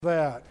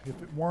That.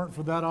 If it weren't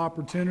for that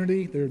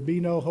opportunity, there'd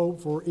be no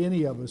hope for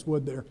any of us,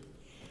 would there?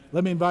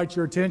 Let me invite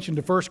your attention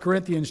to 1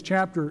 Corinthians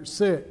chapter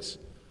 6.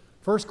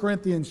 1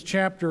 Corinthians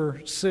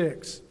chapter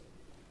 6.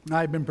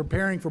 I've been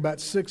preparing for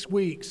about 6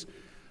 weeks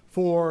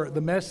for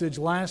the message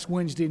last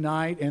Wednesday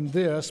night and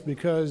this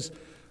because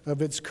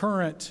of its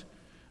current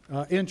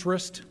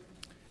interest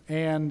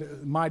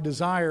and my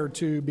desire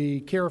to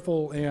be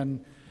careful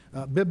and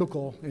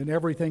biblical in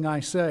everything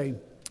I say.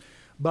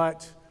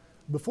 But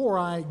before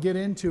I get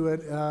into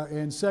it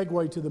and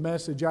segue to the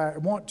message, I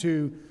want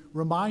to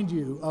remind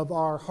you of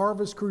our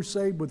Harvest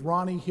Crusade with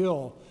Ronnie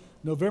Hill,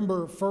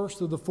 November 1st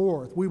to the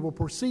 4th. We will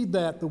precede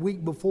that the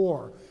week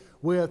before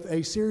with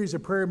a series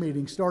of prayer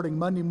meetings starting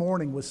Monday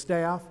morning with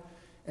staff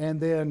and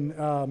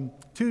then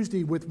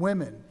Tuesday with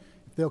women.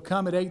 If they'll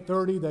come at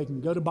 8:30, they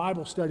can go to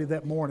Bible study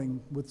that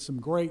morning with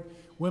some great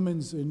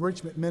women's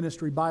enrichment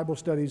ministry Bible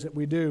studies that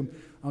we do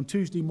on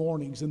Tuesday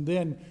mornings. And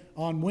then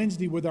on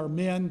Wednesday with our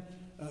men,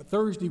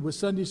 Thursday with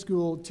Sunday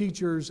school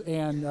teachers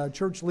and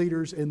church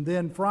leaders, and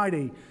then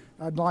Friday,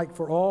 I'd like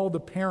for all the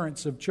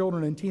parents of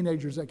children and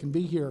teenagers that can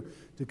be here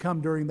to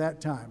come during that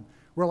time.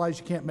 Realize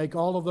you can't make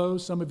all of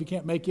those. Some of you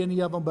can't make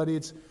any of them, but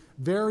it's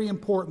very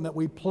important that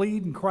we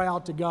plead and cry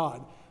out to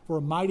God for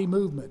a mighty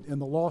movement in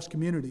the lost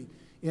community,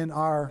 in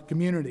our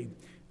community. I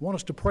want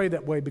us to pray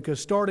that way because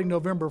starting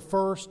November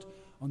 1st,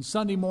 on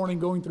Sunday morning,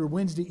 going through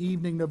Wednesday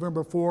evening,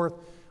 November 4th,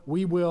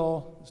 we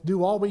will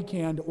do all we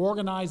can to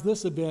organize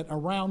this event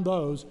around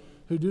those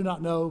who do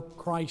not know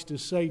Christ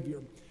as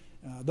Savior.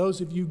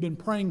 Those of you who've been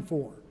praying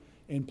for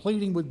and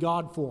pleading with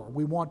God for,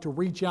 we want to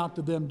reach out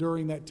to them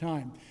during that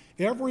time.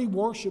 Every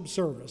worship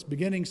service,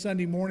 beginning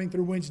Sunday morning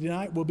through Wednesday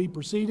night, will be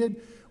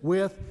preceded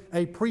with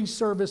a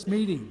pre-service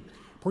meeting.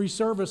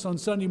 Pre-service on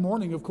Sunday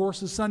morning, of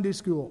course, is Sunday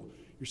school.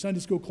 Your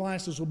Sunday school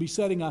classes will be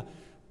setting a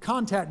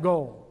contact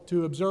goal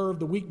to observe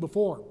the week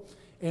before.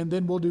 And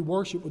then we'll do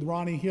worship with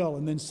Ronnie Hill.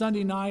 And then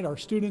Sunday night, our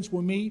students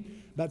will meet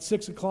about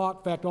 6 o'clock.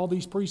 In fact, all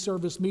these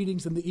pre-service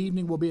meetings in the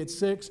evening will be at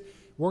 6,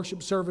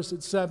 worship service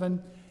at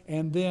 7,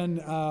 and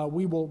then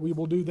we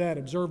will do that,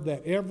 observe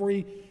that.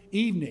 Every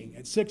evening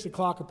at 6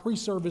 o'clock, a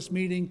pre-service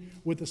meeting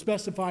with a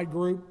specified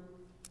group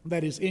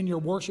that is in your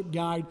worship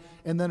guide,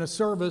 and then a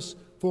service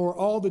for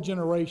all the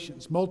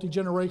generations,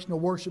 multi-generational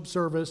worship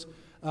service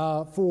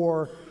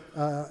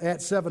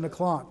at 7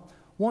 o'clock.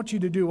 I want you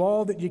to do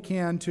all that you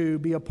can to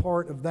be a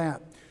part of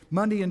that.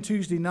 Monday and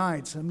Tuesday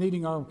nights, I'm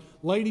needing our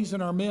ladies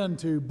and our men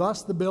to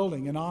bust the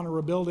building in honor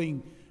of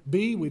Building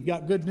B. We've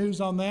got good news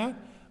on that,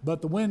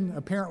 but the wind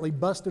apparently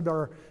busted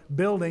our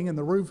building and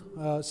the roof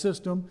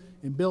system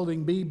in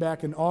Building B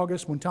back in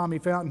August when Tommy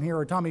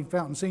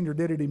Fountain Sr.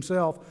 did it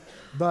himself.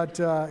 But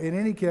in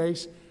any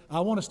case, I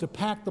want us to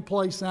pack the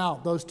place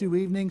out those 2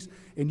 evenings,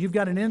 and you've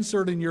got an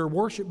insert in your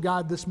worship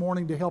guide this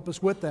morning to help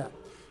us with that.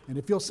 And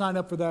if you'll sign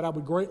up for that, I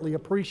would greatly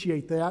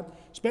appreciate that,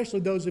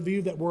 especially those of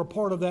you that were a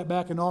part of that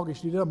back in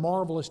August. You did a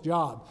marvelous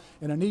job,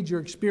 and I need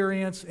your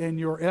experience and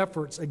your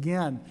efforts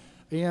again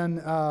in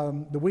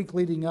the week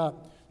leading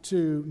up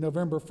to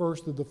November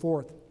 1st through the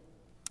 4th.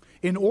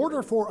 In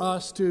order for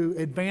us to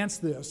advance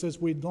this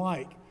as we'd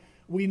like,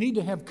 we need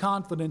to have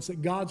confidence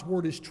that God's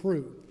Word is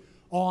true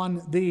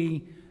on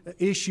the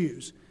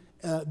issues.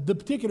 The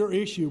particular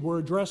issue we're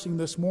addressing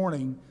this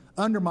morning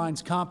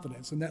undermines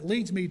confidence. And that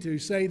leads me to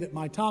say that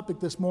my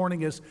topic this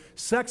morning is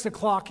Sex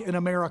O'Clock in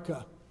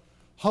America,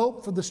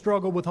 Hope for the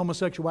Struggle with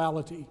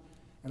Homosexuality.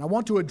 And I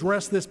want to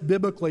address this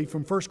biblically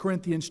from 1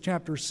 Corinthians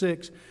chapter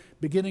 6,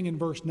 beginning in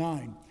verse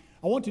 9.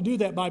 I want to do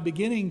that by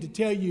beginning to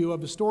tell you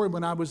of a story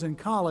when I was in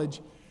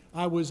college.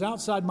 I was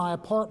outside my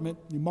apartment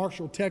in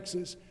Marshall,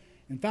 Texas,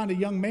 and found a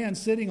young man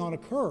sitting on a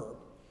curb.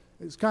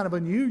 It's kind of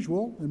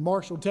unusual in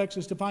Marshall,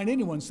 Texas to find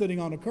anyone sitting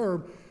on a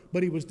curb,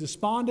 but he was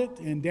despondent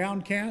and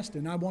downcast,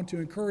 and I want to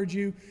encourage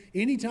you,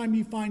 anytime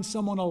you find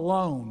someone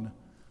alone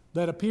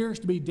that appears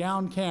to be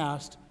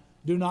downcast,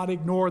 do not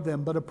ignore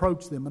them, but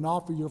approach them and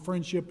offer your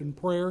friendship and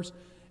prayers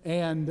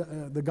and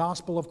the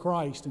gospel of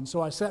Christ. And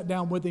so I sat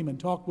down with him and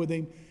talked with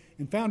him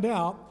and found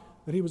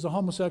out that he was a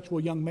homosexual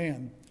young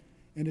man,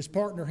 and his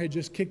partner had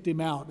just kicked him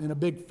out in a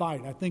big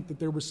fight. I think that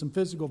there was some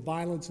physical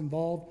violence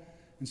involved.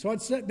 And so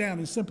I'd sat down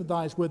and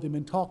sympathized with him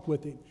and talked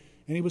with him.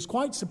 And he was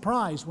quite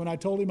surprised when I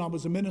told him I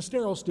was a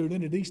ministerial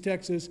student at East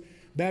Texas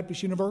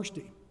Baptist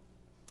University.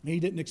 He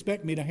didn't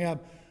expect me to have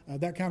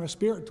that kind of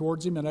spirit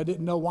towards him, and I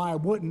didn't know why I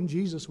wouldn't.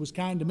 Jesus was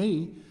kind to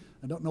me.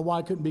 I don't know why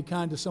I couldn't be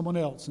kind to someone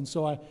else. And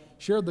so I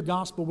shared the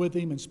gospel with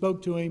him and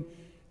spoke to him.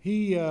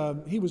 He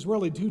was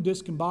really too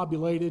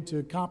discombobulated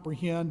to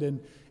comprehend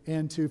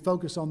and to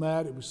focus on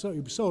that. He was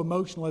so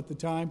emotional at the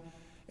time.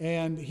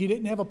 And he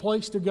didn't have a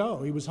place to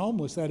go. He was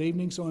homeless that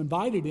evening, so I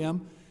invited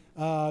him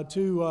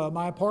to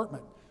my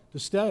apartment to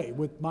stay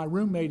with my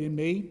roommate and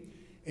me.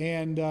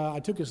 And I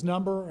took his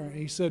number.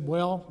 He said,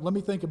 well, let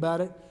me think about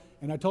it.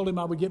 And I told him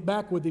I would get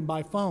back with him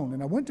by phone.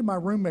 And I went to my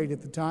roommate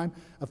at the time,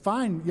 a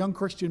fine young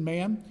Christian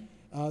man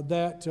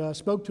that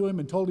spoke to him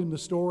and told him the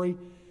story.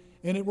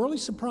 And it really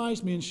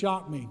surprised me and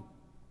shocked me.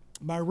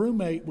 My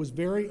roommate was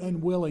very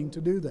unwilling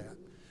to do that.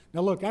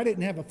 Now look, I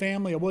didn't have a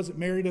family. I wasn't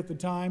married at the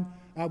time.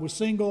 I was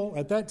single.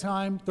 At that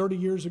time, 30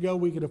 years ago,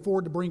 we could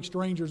afford to bring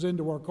strangers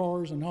into our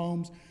cars and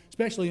homes,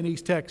 especially in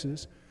East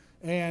Texas.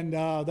 And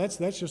that's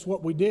just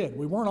what we did.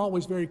 We weren't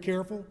always very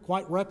careful,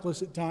 quite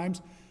reckless at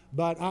times,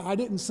 but I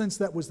didn't sense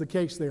that was the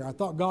case there. I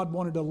thought God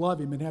wanted to love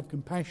him and have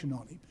compassion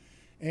on him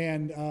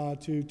and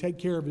to take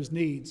care of his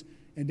needs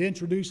and to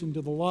introduce him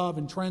to the love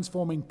and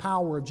transforming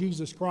power of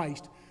Jesus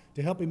Christ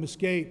to help him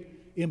escape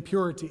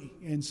impurity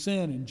and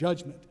sin and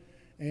judgment,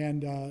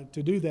 and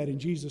to do that in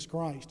Jesus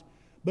Christ.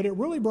 But it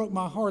really broke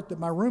my heart that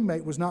my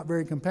roommate was not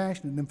very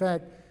compassionate. In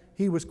fact,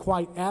 he was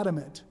quite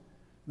adamant.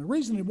 And the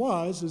reason it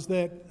was is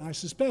that I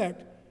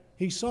suspect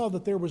he saw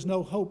that there was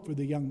no hope for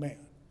the young man.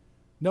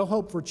 No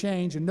hope for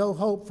change and no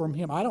hope from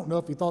him. I don't know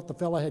if he thought the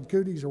fellow had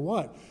cooties or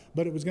what,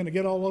 but it was going to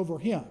get all over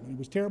him. And he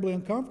was terribly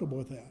uncomfortable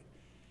with that.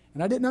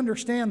 And I didn't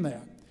understand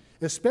that,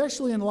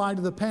 especially in light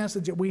of the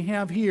passage that we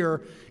have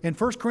here in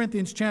 1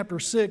 Corinthians chapter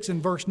 6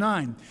 and verse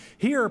 9.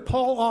 Here,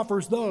 Paul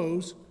offers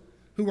those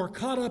who are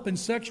caught up in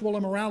sexual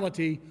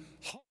immorality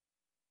hope.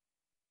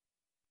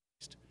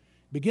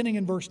 Beginning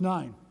in verse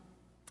 9,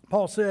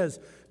 Paul says,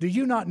 "Do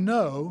you not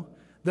know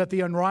that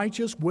the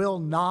unrighteous will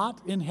not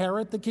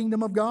inherit the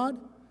kingdom of God?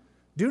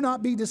 Do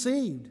not be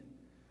deceived.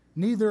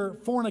 Neither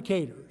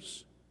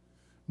fornicators,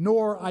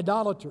 nor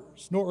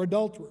idolaters, nor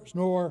adulterers,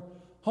 nor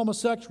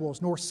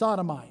homosexuals, nor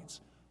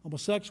sodomites."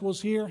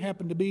 Homosexuals here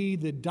happen to be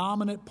the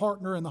dominant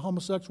partner in the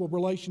homosexual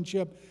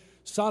relationship.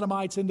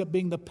 Sodomites end up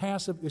being the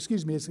passive, it's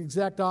the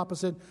exact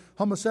opposite.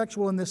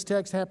 Homosexual in this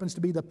text happens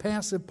to be the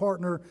passive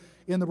partner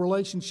in the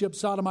relationship.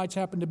 Sodomites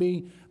happen to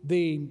be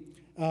the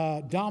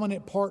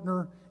dominant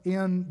partner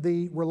in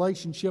the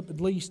relationship, at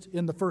least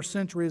in the first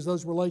century as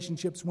those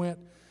relationships went.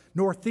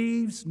 "Nor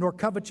thieves, nor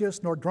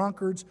covetous, nor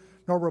drunkards,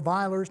 nor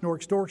revilers, nor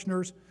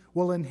extortioners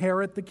will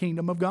inherit the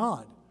kingdom of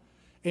God.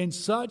 And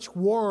such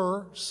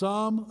were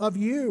some of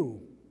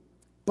you.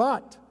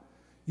 But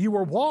you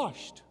were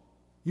washed,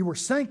 you were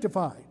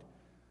sanctified,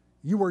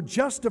 you were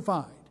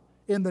justified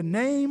in the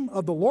name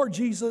of the Lord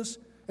Jesus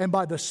and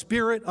by the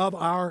Spirit of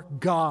our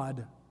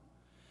God."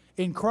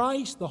 In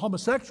Christ, the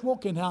homosexual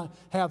can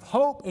have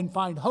hope and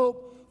find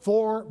hope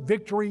for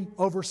victory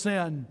over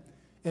sin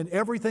and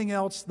everything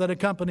else that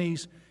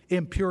accompanies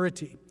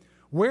impurity.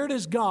 Where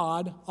does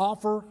God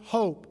offer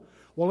hope?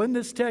 Well, in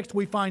this text,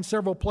 we find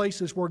several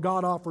places where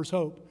God offers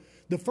hope.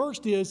 The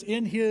first is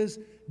in His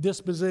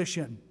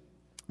disposition.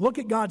 Look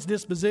at God's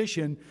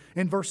disposition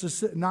in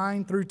verses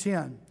 9 through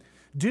 10.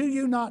 "Do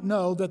you not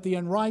know that the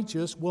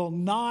unrighteous will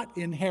not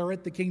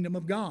inherit the kingdom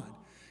of God?"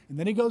 And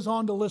then he goes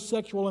on to list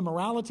sexual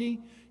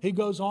immorality. He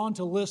goes on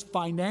to list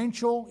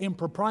financial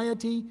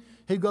impropriety.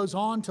 He goes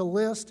on to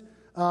list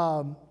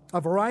a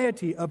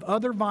variety of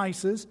other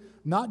vices,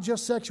 not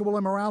just sexual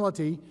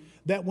immorality,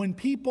 that when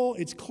people,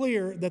 it's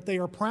clear that they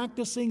are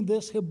practicing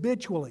this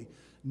habitually,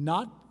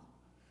 not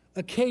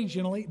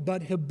occasionally,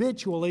 but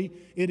habitually.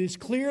 It is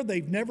clear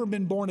they've never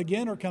been born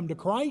again or come to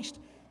Christ.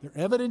 They're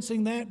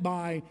evidencing that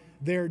by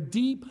their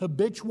deep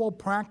habitual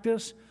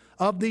practice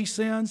of these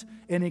sins.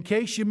 And in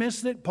case you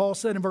missed it, Paul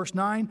said in verse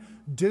 9,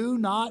 "Do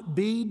not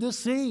be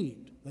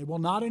deceived. They will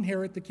not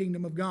inherit the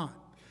kingdom of God."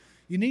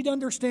 You need to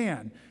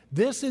understand,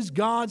 this is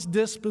God's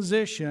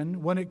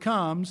disposition when it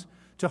comes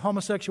to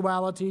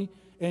homosexuality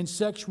and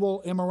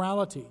sexual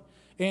immorality.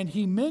 And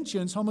He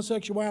mentions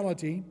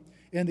homosexuality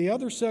and the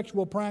other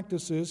sexual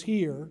practices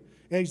here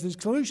as the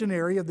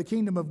exclusionary of the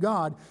kingdom of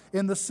God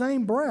in the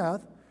same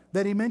breath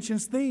that He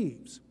mentions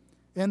thieves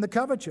and the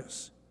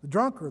covetous, the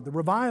drunkard, the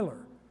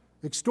reviler,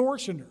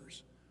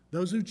 extortioners,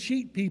 those who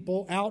cheat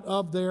people out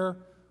of their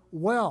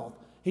wealth.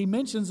 He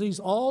mentions these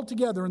all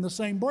together in the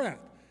same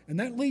breath. And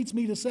that leads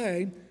me to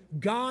say,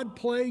 God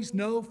plays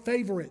no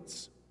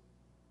favorites.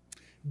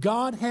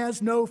 God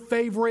has no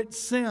favorite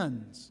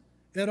sins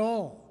at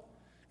all.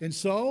 And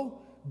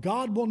so,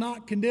 God will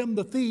not condemn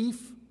the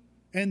thief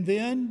and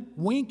then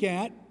wink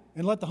at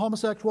and let the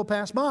homosexual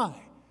pass by,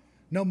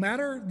 no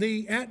matter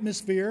the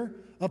atmosphere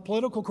of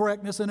political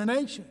correctness in a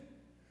nation.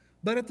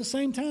 But at the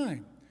same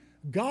time,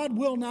 God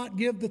will not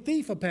give the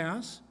thief a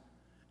pass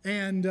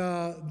and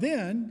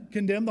then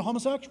condemn the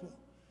homosexual.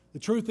 The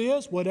truth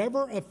is,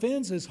 whatever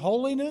offends His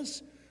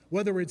holiness,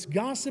 whether it's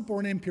gossip or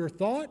an impure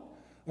thought,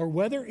 or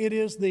whether it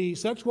is the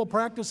sexual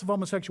practice of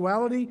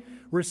homosexuality,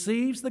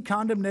 receives the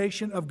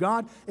condemnation of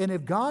God. And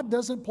if God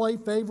doesn't play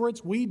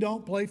favorites, we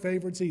don't play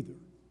favorites either.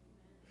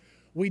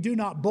 We do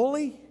not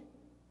bully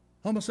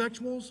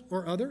homosexuals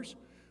or others.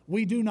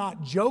 We do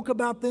not joke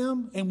about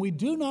them, and we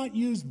do not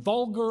use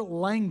vulgar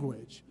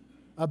language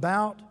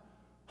about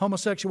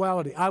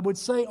homosexuality. I would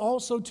say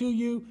also to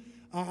you,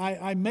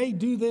 I may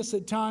do this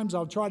at times.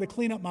 I'll try to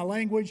clean up my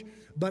language,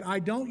 but I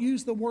don't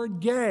use the word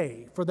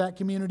gay for that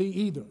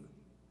community either.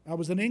 I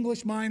was an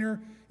English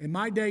minor. In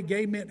my day,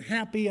 gay meant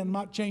happy, and I'm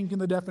not changing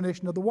the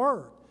definition of the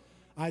word.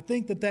 I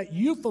think that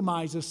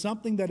euphemizes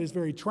something that is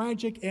very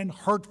tragic and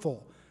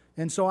hurtful,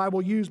 and so I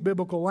will use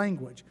biblical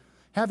language.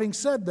 Having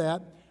said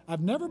that,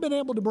 I've never been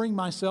able to bring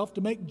myself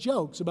to make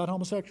jokes about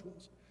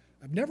homosexuals.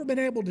 I've never been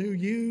able to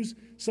use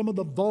some of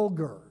the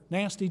vulgar,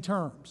 nasty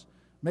terms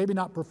Maybe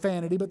not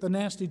profanity, but the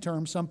nasty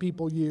terms some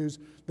people use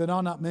that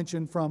I'll not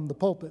mention from the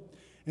pulpit.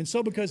 And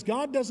so because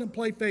God doesn't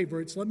play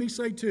favorites, let me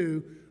say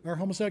to our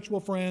homosexual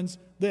friends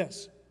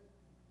this.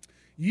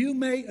 You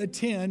may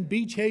attend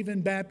Beach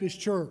Haven Baptist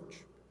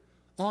Church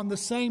on the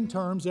same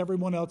terms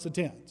everyone else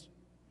attends.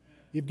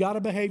 You've got to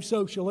behave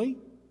socially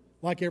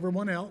like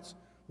everyone else.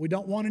 We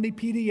don't want any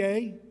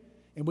PDA,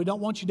 and we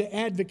don't want you to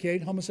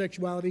advocate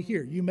homosexuality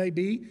here. You may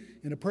be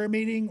in a prayer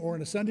meeting or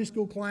in a Sunday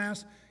school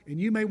class, and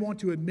you may want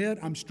to admit,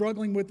 I'm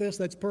struggling with this.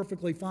 That's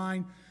perfectly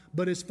fine.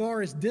 But as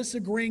far as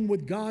disagreeing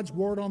with God's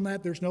word on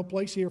that, there's no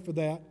place here for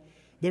that.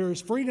 There is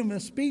freedom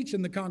of speech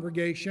in the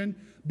congregation,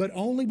 but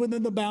only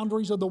within the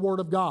boundaries of the Word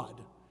of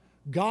God.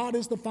 God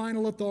is the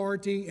final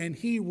authority, and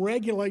He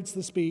regulates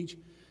the speech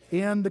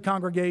in the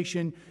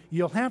congregation.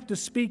 You'll have to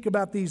speak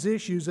about these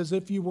issues as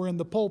if you were in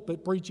the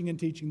pulpit preaching and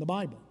teaching the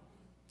Bible.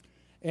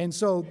 And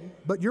so,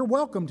 but you're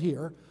welcomed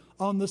here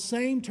on the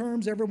same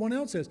terms everyone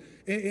else is.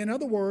 In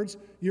other words,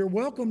 you're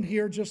welcomed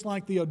here just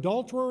like the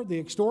adulterer, the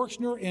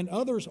extortioner, and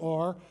others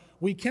are.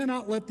 We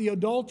cannot let the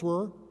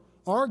adulterer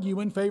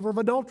argue in favor of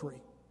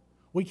adultery.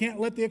 We can't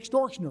let the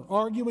extortioner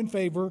argue in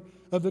favor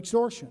of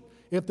extortion.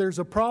 If there's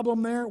a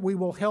problem there, we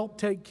will help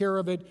take care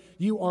of it.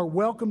 You are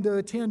welcome to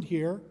attend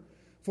here.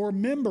 For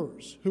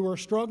members who are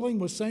struggling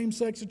with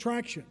same-sex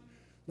attraction,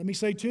 let me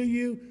say to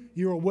you,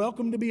 you are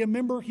welcome to be a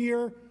member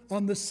here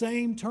on the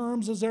same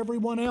terms as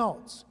everyone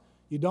else.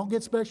 You don't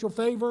get special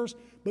favors,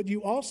 but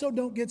you also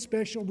don't get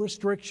special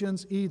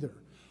restrictions either.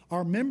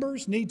 Our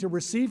members need to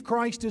receive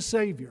Christ as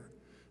Savior,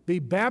 be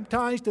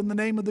baptized in the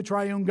name of the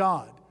triune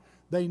God.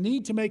 They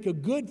need to make a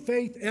good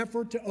faith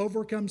effort to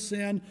overcome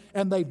sin,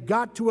 and they've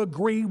got to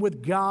agree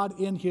with God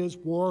in His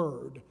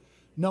Word,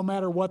 no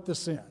matter what the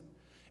sin.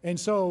 And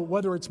so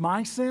whether it's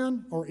my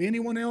sin or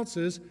anyone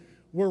else's,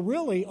 we're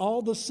really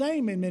all the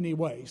same in many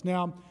ways.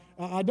 Now,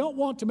 I don't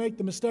want to make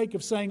the mistake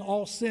of saying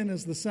all sin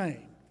is the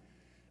same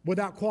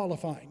without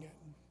qualifying it.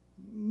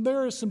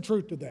 There is some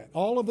truth to that.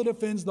 All of it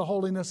offends the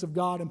holiness of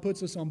God and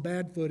puts us on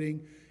bad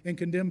footing and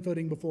condemned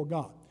footing before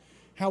God.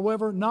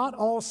 However, not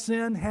all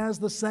sin has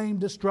the same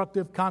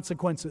destructive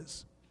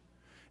consequences.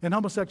 And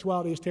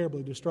homosexuality is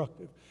terribly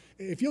destructive.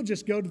 If you'll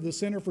just go to the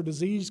Center for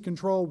Disease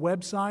Control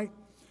website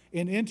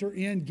and enter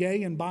in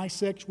gay and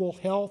bisexual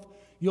health,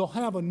 you'll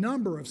have a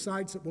number of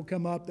sites that will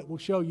come up that will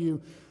show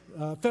you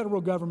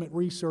federal government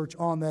research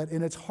on that,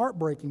 and it's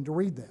heartbreaking to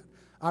read that.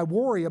 I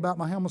worry about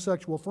my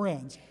homosexual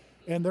friends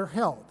and their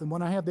health, and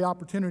when I have the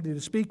opportunity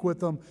to speak with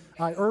them,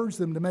 I urge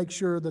them to make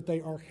sure that they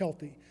are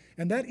healthy.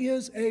 And that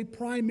is a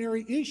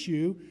primary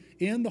issue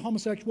in the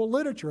homosexual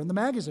literature, in the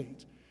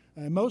magazines.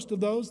 Most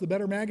of those, the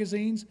better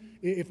magazines,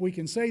 if we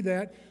can say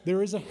that,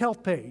 there is a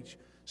health page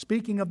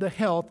speaking of the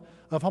health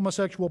of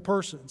homosexual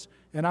persons.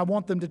 And I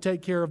want them to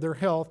take care of their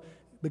health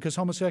because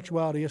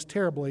homosexuality is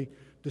terribly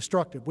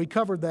destructive. We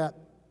covered that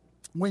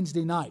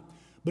Wednesday night.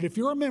 But if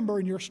you're a member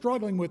and you're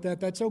struggling with that,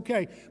 that's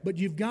okay. But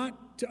you've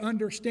got to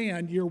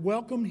understand you're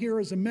welcome here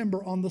as a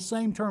member on the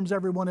same terms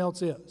everyone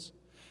else is.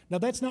 Now,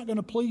 that's not going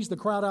to please the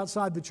crowd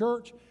outside the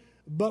church,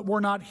 but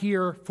we're not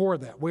here for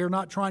that. We're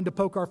not trying to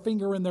poke our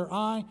finger in their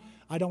eye.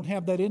 I don't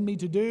have that in me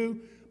to do,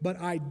 but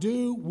I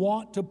do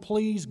want to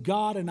please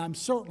God, and I'm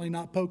certainly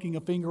not poking a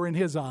finger in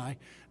His eye,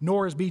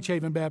 nor is Beach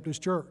Haven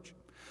Baptist Church.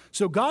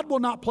 So God will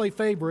not play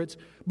favorites,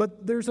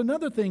 but there's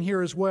another thing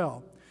here as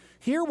well.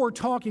 Here we're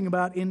talking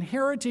about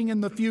inheriting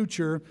in the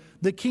future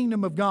the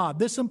kingdom of God.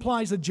 This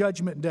implies a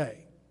judgment day.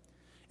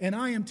 And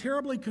I am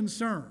terribly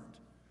concerned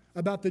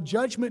about the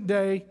judgment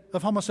day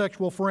of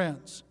homosexual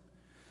friends.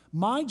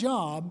 My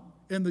job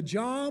and the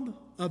job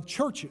of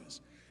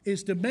churches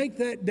is to make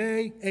that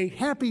day a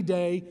happy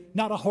day,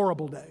 not a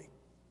horrible day.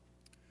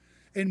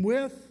 And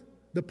with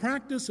the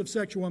practice of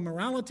sexual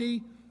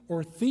immorality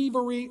or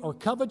thievery or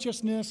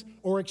covetousness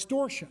or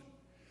extortion,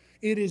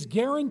 it is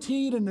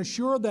guaranteed and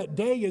assured that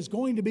day is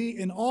going to be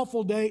an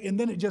awful day, and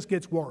then it just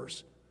gets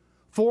worse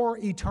for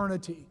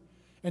eternity.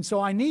 And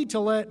so I need to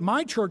let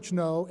my church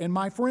know and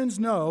my friends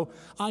know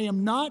I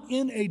am not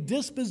in a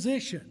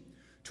disposition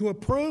to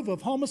approve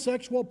of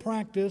homosexual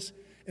practice,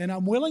 and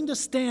I'm willing to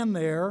stand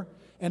there,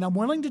 and I'm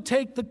willing to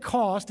take the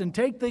cost and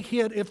take the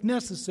hit if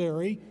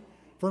necessary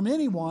from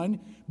anyone,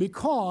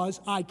 because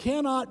I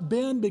cannot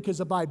bend, because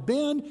if I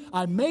bend,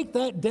 I make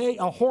that day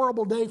a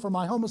horrible day for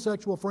my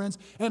homosexual friends,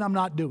 and I'm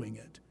not doing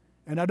it.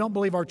 And I don't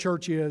believe our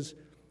church is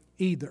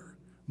either.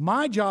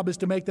 My job is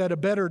to make that a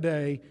better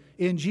day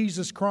in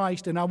Jesus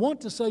Christ. And I want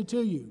to say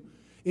to you,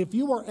 if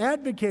you are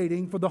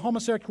advocating for the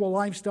homosexual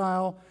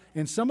lifestyle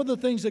and some of the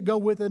things that go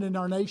with it in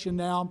our nation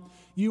now,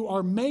 you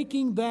are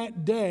making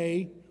that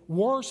day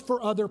worse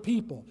for other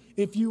people.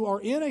 If you are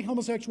in a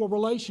homosexual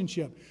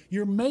relationship,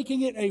 you're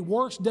making it a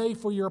worse day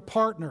for your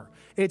partner.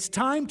 It's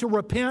time to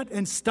repent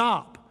and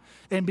stop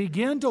and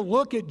begin to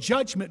look at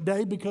Judgment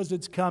Day, because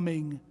it's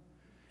coming.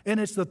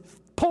 And it's the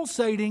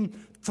pulsating,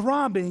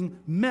 throbbing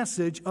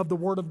message of the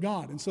Word of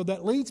God. And so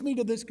that leads me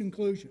to this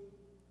conclusion.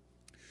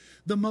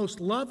 The most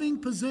loving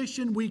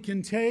position we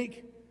can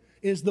take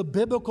is the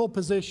biblical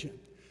position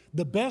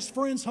The best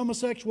friends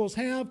homosexuals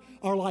have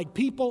are like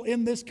people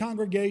in this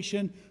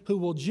congregation who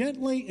will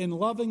gently and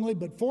lovingly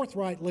but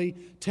forthrightly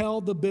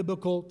tell the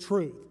biblical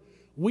truth.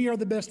 We are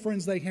the best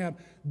friends they have.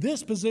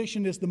 This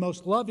position is the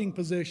most loving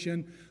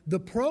position. The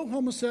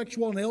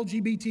pro-homosexual and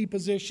LGBT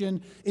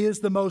position is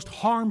the most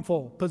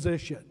harmful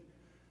position,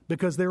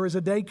 because there is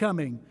a day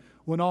coming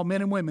when all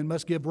men and women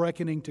must give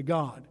reckoning to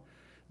God.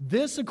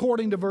 This,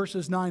 according to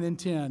verses 9 and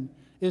 10,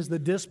 is the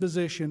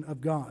disposition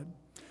of God.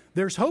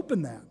 There's hope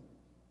in that,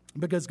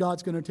 because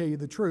God's going to tell you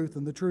the truth,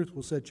 and the truth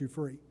will set you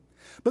free.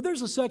 But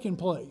there's a second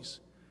place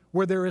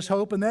where there is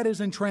hope, and that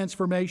is in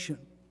transformation.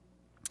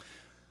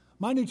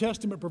 My New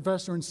Testament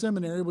professor in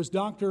seminary was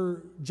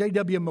Dr.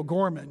 J.W.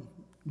 McGorman,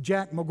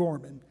 Jack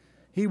McGorman.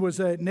 He was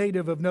a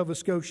native of Nova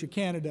Scotia,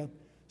 Canada.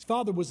 His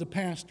father was a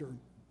pastor,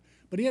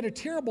 but he had a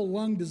terrible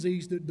lung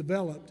disease that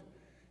developed,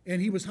 and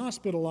he was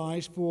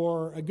hospitalized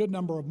for a good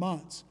number of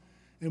months.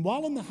 And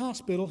while in the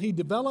hospital, he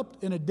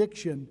developed an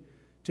addiction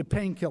to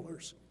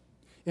painkillers.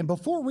 And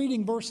before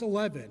reading verse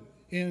 11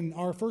 in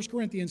our 1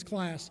 Corinthians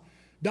class,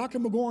 Dr.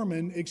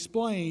 McGorman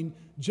explained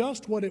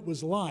just what it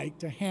was like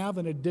to have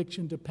an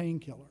addiction to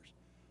painkillers.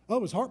 Oh,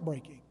 it was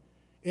heartbreaking.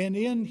 And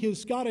in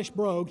his Scottish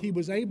brogue, he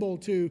was able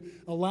to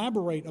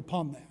elaborate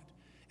upon that.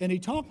 And he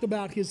talked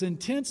about his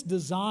intense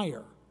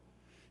desire,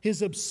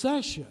 his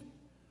obsession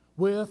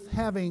with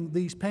having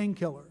these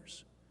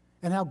painkillers,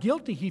 and how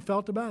guilty he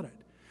felt about it.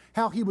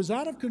 How he was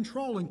out of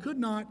control and could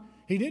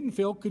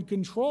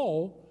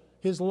control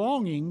his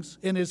longings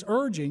and his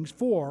urgings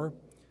for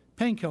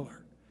painkiller.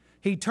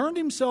 He turned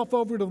himself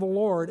over to the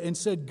Lord and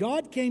said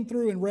God came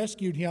through and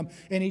rescued him.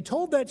 And he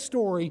told that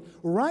story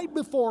right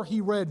before he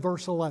read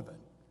verse 11.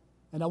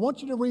 And I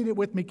want you to read it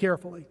with me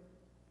carefully.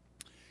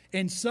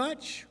 And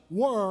such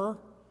were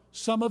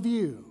some of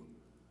you.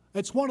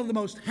 It's one of the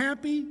most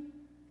happy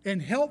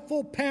and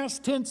helpful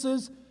past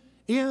tenses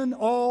in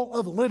all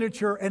of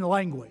literature and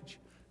language.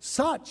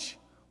 Such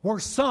were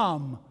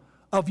some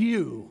of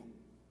you.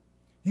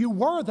 You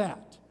were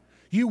that.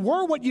 You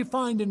were what you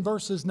find in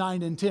verses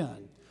 9 and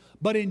 10.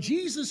 But in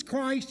Jesus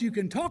Christ, you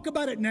can talk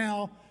about it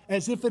now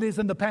as if it is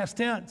in the past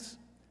tense.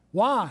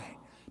 Why?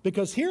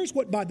 Because here's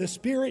what by the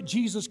Spirit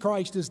Jesus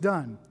Christ has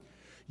done.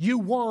 You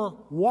were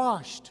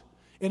washed.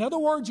 In other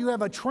words, you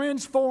have a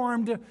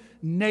transformed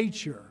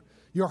nature.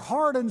 Your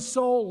heart and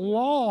soul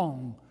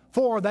long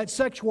for that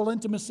sexual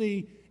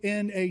intimacy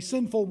in a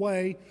sinful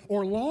way,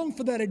 or long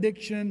for that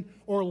addiction,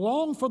 or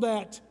long for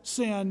that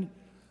sin.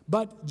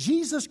 But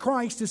Jesus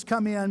Christ has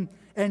come in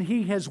and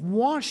He has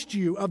washed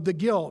you of the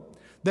guilt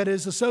that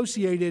is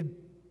associated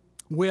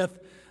with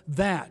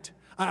that.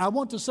 I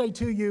want to say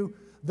to you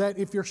that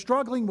if you're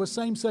struggling with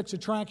same-sex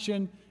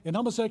attraction and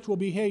homosexual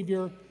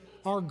behavior,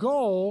 our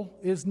goal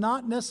is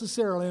not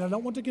necessarily, and I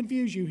don't want to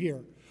confuse you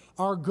here,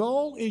 our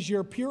goal is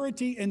your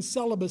purity and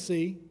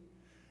celibacy,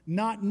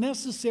 not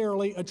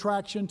necessarily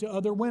attraction to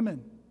other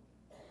women.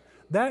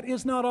 That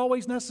is not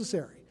always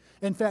necessary.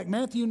 In fact,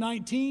 Matthew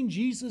 19,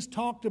 Jesus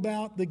talked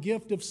about the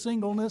gift of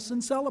singleness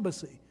and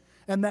celibacy,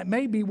 and that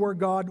may be where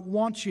God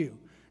wants you.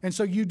 And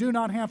so you do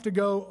not have to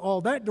go all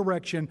that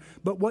direction,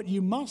 but what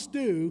you must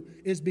do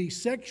is be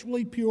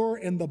sexually pure,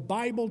 and the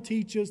Bible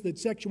teaches that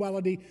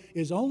sexuality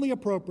is only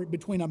appropriate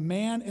between a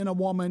man and a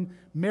woman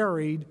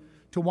married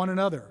to one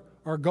another.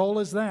 Our goal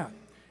is that,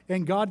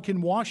 and God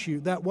can wash you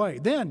that way.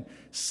 Then,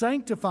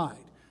 sanctified.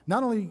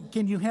 Not only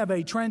can you have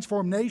a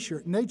transformed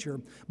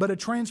nature, but a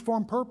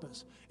transformed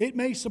purpose. It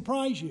may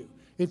surprise you.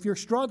 If you're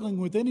struggling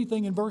with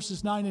anything in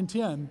verses 9 and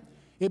 10,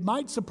 it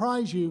might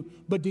surprise you,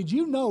 but did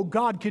you know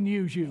God can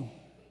use you?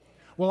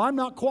 Well, I'm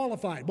not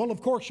qualified. Well,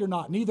 of course you're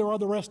not. Neither are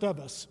the rest of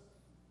us.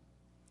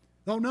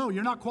 Oh, no,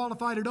 you're not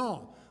qualified at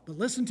all. But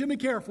listen to me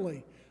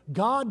carefully.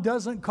 God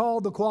doesn't call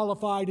the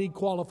qualified, He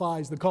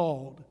qualifies the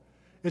called.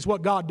 It's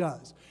what God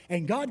does.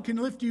 And God can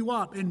lift you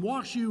up and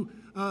wash you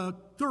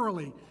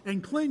thoroughly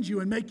and cleanse you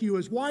and make you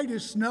as white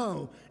as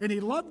snow. And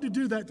He'd love to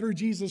do that through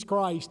Jesus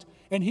Christ.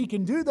 And He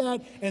can do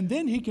that, and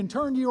then He can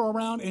turn you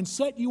around and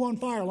set you on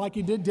fire like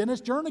He did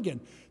Dennis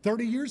Jernigan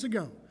 30 years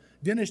ago.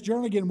 Dennis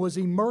Jernigan was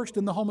immersed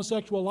in the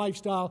homosexual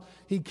lifestyle.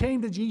 He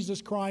came to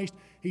Jesus Christ.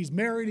 He's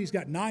married. He's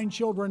got 9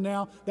 children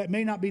now. That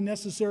may not be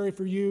necessary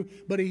for you,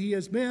 but he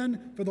has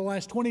been, for the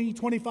last 20,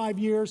 25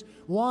 years,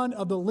 one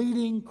of the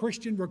leading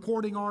Christian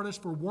recording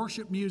artists for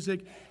worship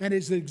music, and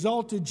has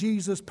exalted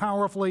Jesus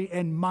powerfully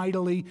and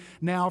mightily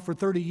now for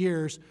 30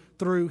 years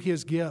through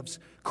his gifts.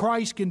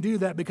 Christ can do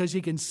that because He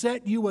can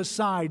set you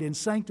aside and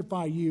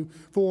sanctify you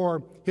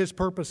for His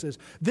purposes.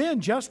 Then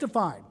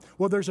justified.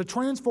 Well, there's a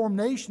transformed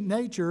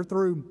nature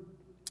through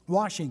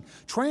washing,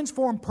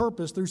 transformed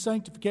purpose through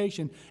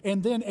sanctification,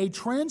 and then a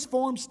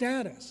transformed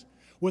status.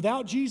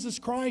 Without Jesus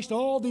Christ,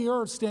 all the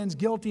earth stands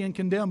guilty and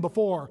condemned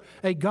before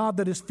a God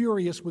that is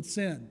furious with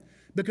sin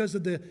because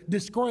of the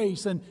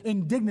disgrace and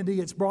indignity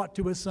it's brought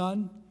to His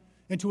Son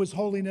and to His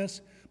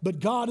holiness. But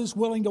God is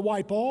willing to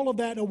wipe all of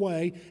that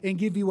away and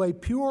give you a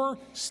pure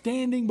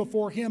standing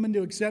before Him and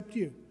to accept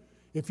you.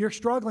 If you're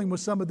struggling with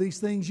some of these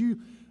things,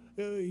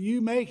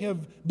 you may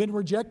have been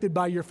rejected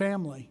by your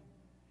family.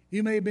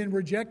 You may have been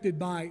rejected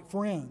by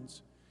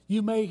friends.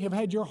 You may have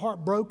had your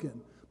heart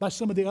broken by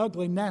some of the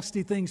ugly,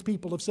 nasty things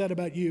people have said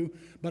about you.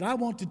 But I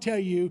want to tell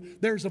you,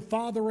 there's a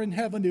Father in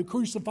heaven who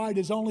crucified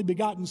His only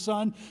begotten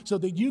Son so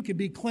that you could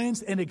be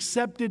cleansed and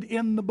accepted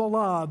in the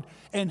Beloved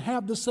and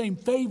have the same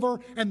favor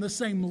and the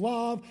same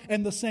love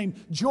and the same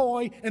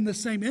joy and the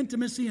same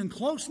intimacy and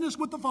closeness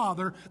with the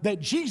Father that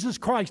Jesus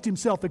Christ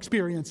Himself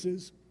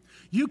experiences.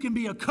 You can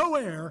be a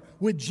co-heir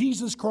with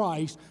Jesus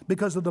Christ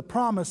because of the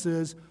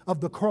promises of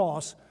the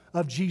cross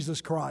of Jesus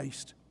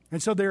Christ.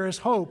 And so there is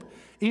hope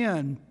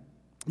in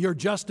your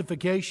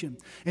justification.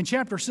 In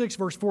chapter 6,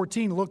 verse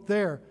 14, look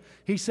there.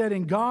 He said,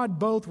 "And God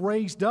both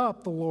raised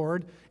up the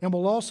Lord and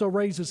will also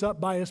raise us up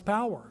by His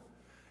power."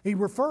 He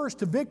refers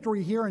to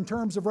victory here in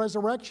terms of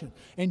resurrection.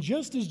 And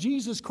just as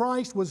Jesus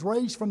Christ was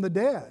raised from the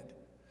dead,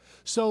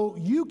 so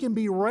you can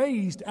be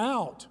raised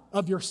out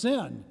of your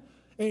sin.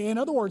 In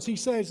other words, he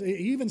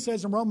even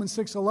says in Romans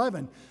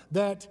 6:11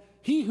 that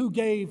He who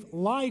gave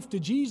life to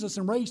Jesus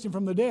and raised Him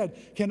from the dead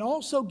can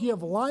also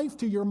give life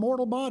to your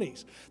mortal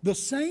bodies. The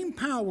same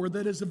power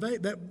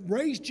that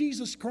raised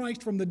Jesus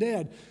Christ from the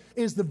dead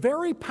is the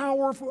very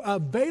power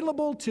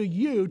available to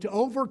you to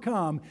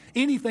overcome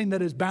anything that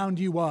has bound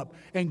you up.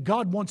 And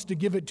God wants to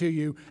give it to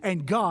you,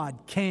 and God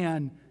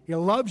can. He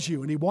loves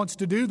you, and He wants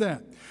to do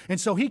that. And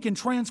so He can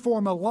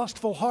transform a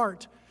lustful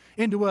heart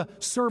into a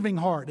serving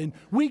heart, and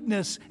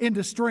weakness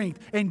into strength,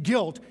 and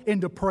guilt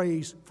into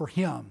praise for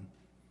Him.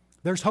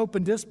 There's hope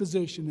in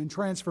disposition and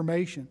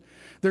transformation.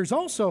 There's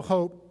also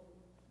hope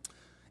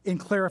in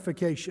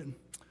clarification.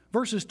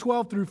 Verses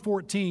 12 through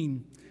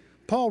 14,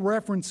 Paul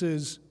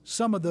references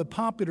some of the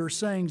popular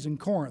sayings in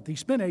Corinth. He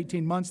spent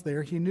 18 months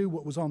there. He knew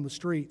what was on the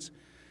streets.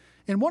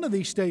 And one of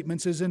these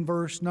statements is in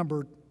verse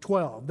number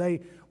 12.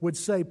 They would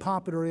say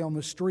popularly on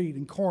the street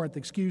in Corinth,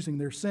 excusing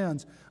their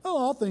sins, "Oh,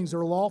 all things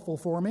are lawful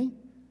for me."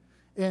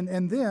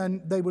 And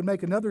then they would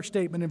make another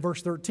statement in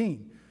verse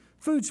 13.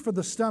 Food's for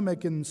the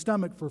stomach and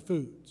stomach for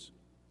foods.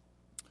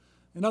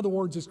 In other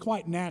words, it's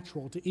quite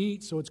natural to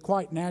eat, so it's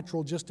quite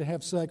natural just to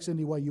have sex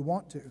any way you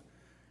want to.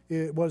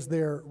 It was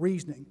their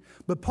reasoning.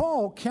 But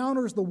Paul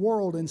counters the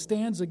world and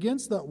stands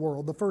against that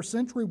world, the first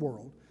century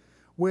world,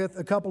 with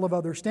a couple of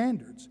other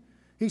standards.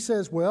 He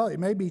says, well, it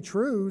may be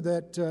true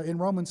that in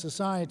Roman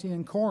society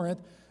in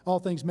Corinth, all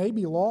things may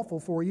be lawful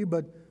for you,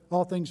 but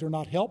all things are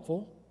not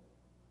helpful.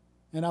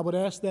 And I would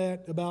ask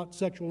that about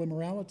sexual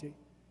immorality.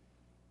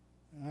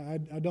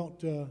 I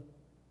don't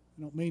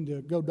mean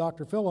to go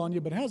Dr. Phil on you,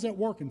 but how's that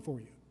working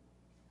for you?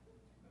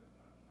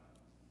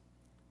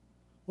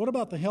 What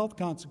about the health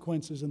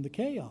consequences and the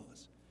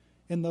chaos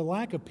and the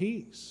lack of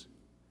peace?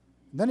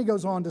 And then he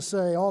goes on to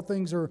say, all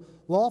things are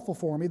lawful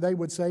for me, they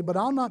would say, but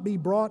I'll not be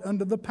brought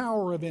under the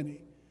power of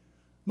any.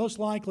 Most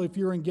likely, if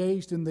you're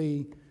engaged in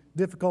the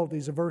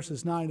difficulties of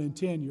verses 9 and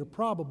 10, you're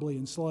probably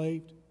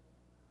enslaved.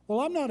 Well,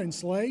 I'm not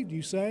enslaved,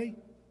 you say.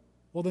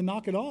 Well, then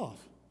knock it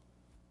off.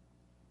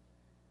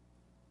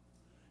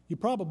 You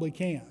probably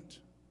can't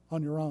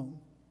on your own.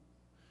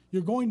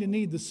 You're going to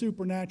need the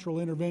supernatural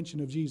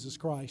intervention of Jesus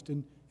Christ,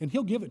 and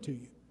He'll give it to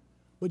you.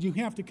 But you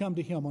have to come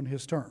to Him on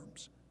His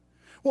terms.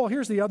 Well,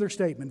 here's the other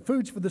statement.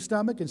 Food's for the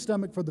stomach and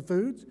stomach for the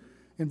foods.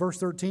 In verse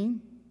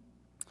 13,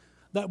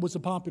 that was a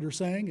popular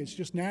saying. It's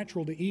just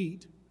natural to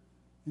eat.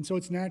 And so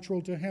it's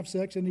natural to have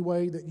sex any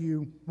way that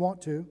you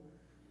want to.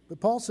 But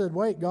Paul said,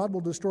 wait, God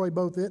will destroy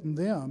both it and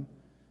them.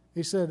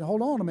 He said,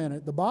 hold on a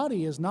minute. The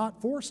body is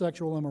not for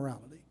sexual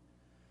immorality.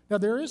 Now,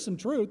 there is some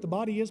truth. The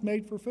body is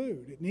made for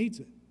food. It needs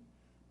it.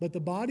 But the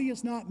body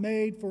is not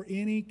made for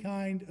any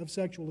kind of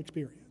sexual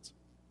experience.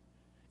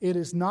 It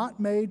is not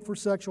made for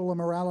sexual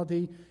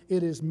immorality.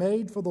 It is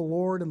made for the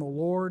Lord and the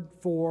Lord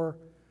for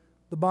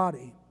the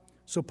body.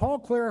 So Paul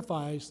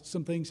clarifies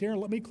some things here.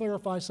 Let me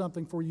clarify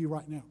something for you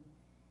right now.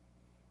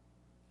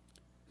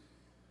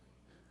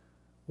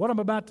 What I'm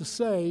about to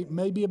say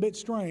may be a bit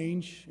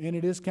strange, and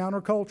it is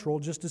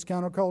countercultural, just as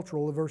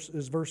countercultural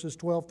as verses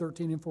 12,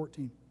 13, and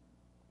 14.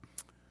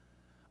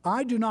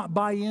 I do not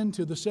buy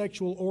into the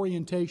sexual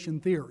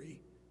orientation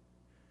theory.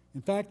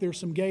 In fact, there's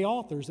some gay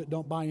authors that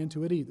don't buy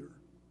into it either.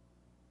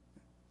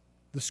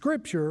 The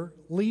Scripture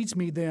leads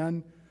me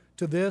then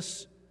to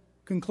this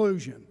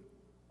conclusion.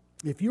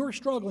 If you are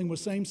struggling with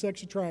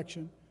same-sex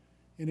attraction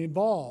and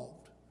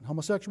involved in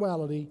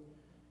homosexuality,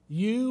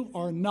 you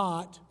are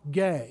not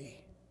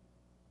gay.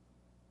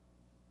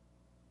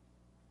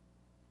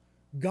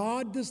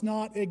 God does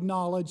not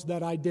acknowledge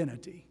that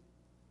identity.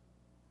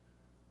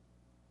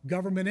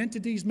 Government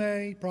entities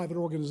may, private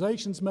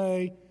organizations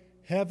may,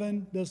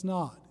 heaven does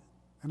not.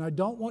 And I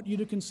don't want you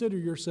to consider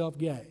yourself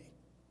gay.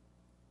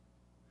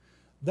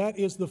 That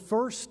is the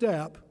first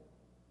step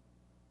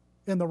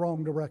in the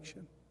wrong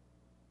direction.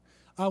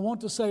 I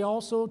want to say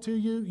also to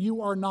you,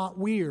 you are not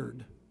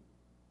weird.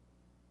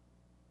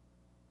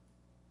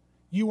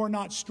 You are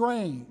not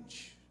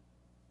strange.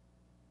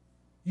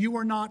 You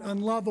are not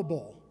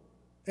unlovable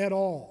at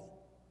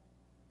all.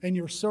 And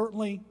you're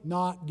certainly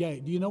not gay.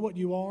 Do you know what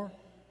you are?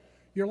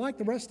 You're like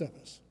the rest of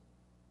us.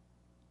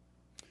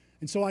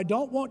 And so I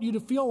don't want you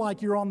to feel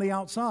like you're on the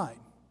outside.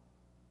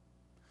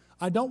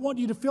 I don't want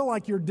you to feel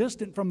like you're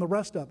distant from the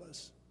rest of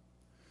us.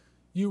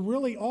 You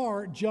really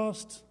are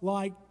just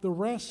like the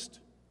rest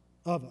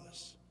of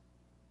us.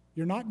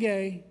 You're not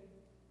gay.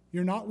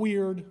 You're not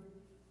weird.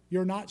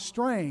 You're not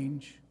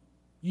strange.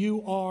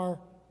 You are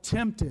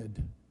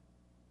tempted,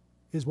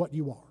 is what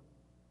you are.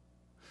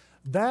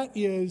 That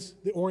is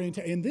the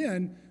orientation. And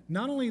then,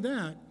 not only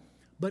that,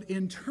 but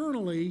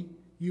internally,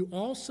 you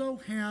also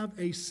have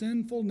a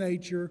sinful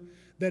nature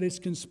that is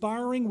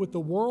conspiring with the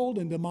world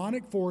and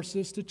demonic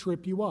forces to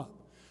trip you up.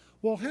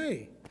 Well,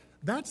 hey,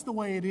 that's the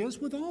way it is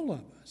with all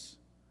of us.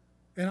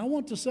 And I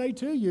want to say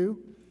to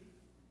you,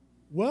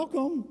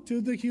 welcome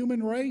to the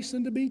human race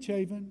and to Beach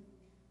Haven.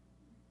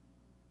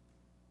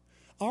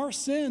 Our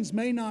sins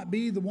may not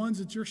be the ones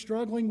that you're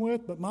struggling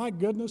with, but my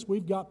goodness,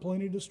 we've got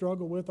plenty to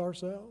struggle with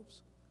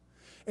ourselves.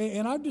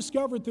 And I've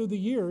discovered through the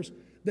years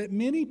that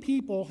many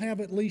people have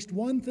at least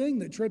one thing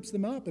that trips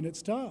them up, and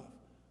it's tough.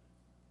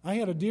 I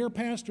had a dear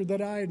pastor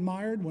that I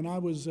admired when I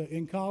was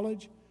in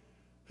college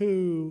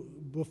who,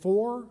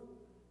 before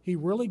he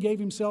really gave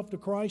himself to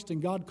Christ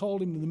and God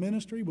called him to the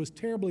ministry, was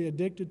terribly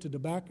addicted to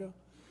tobacco.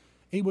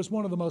 He was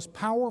one of the most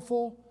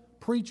powerful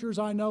preachers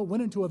I know,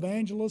 went into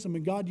evangelism,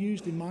 and God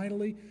used him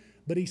mightily.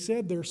 But he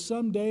said, there's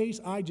some days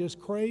I just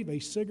crave a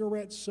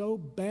cigarette so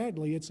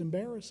badly it's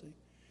embarrassing.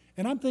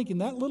 And I'm thinking,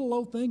 that little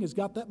old thing has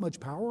got that much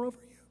power over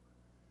you?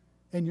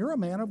 And you're a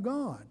man of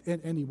God.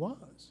 And he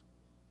was.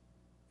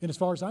 And as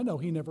far as I know,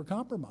 he never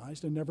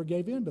compromised and never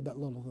gave in to that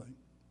little thing.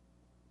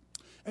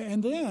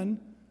 And then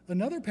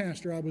another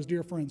pastor I was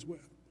dear friends with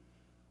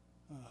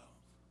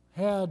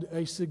had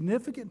a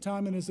significant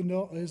time in his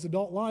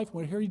adult life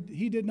when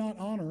he did not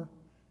honor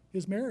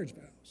his marriage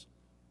vows.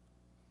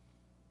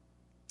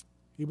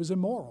 He was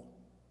immoral.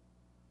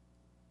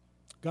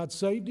 God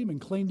saved him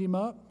and cleaned him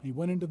up. He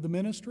went into the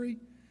ministry.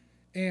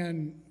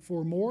 And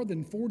for more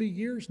than 40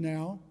 years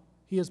now,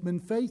 he has been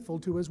faithful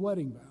to his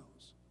wedding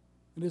vows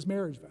and his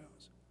marriage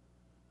vows.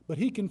 But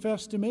he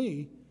confessed to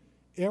me,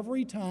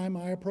 every time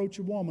I approach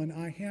a woman,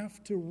 I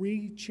have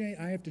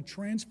to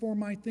transform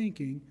my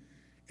thinking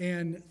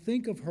and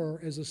think of her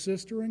as a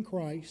sister in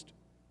Christ,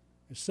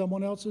 as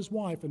someone else's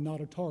wife and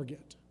not a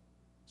target.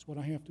 That's what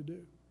I have to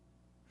do.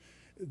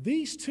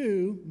 These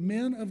two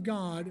men of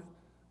God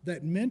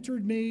that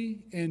mentored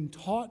me and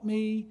taught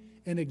me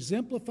and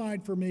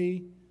exemplified for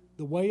me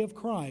the way of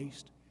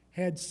Christ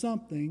had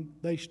something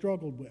they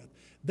struggled with.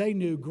 They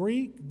knew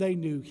Greek, they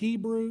knew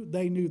Hebrew,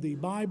 they knew the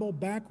Bible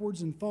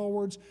backwards and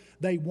forwards.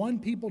 They won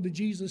people to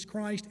Jesus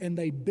Christ, and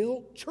they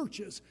built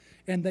churches,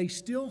 and they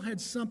still had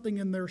something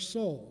in their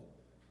soul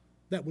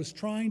that was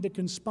trying to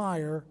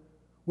conspire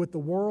with the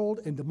world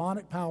and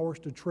demonic powers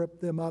to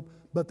trip them up,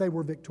 but they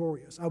were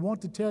victorious. I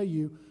want to tell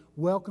you,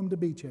 welcome to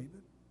Beach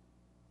Haven.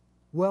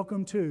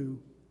 Welcome to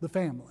the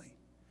family.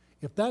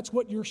 If that's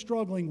what you're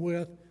struggling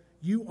with,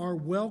 you are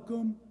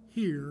welcome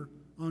here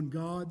on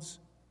God's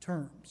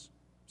terms.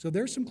 So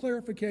there's some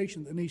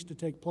clarification that needs to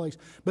take place.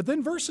 But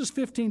then verses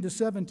 15 to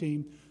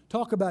 17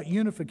 talk about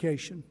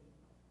unification.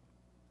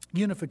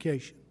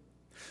 Unification.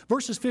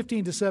 Verses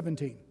 15 to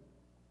 17.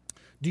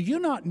 Do you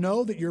not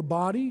know that your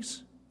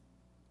bodies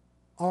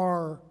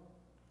are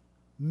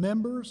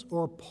members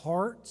or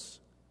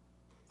parts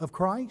of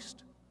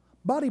Christ?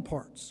 Body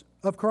parts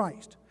of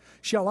Christ.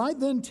 Shall I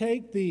then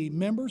take the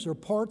members or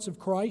parts of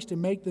Christ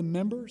and make them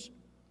members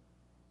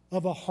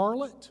of a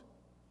harlot?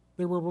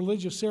 There were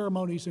religious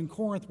ceremonies in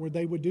Corinth where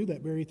they would do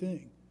that very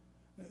thing.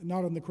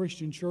 Not in the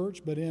Christian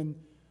church, but in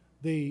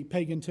the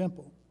pagan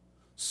temple.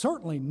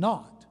 Certainly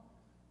not.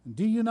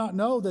 Do you not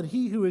know that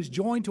he who is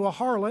joined to a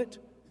harlot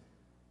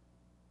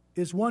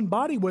is one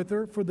body with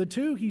her? For the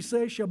two, he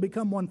says, shall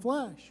become one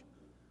flesh.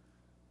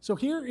 So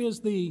here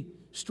is the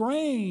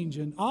strange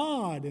and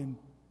odd and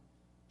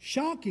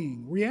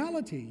shocking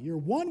reality. You're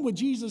one with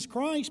Jesus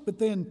Christ, but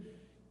then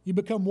you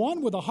become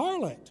one with a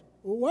harlot.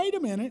 Well, wait a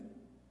minute.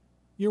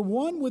 You're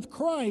one with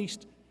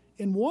Christ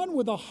and one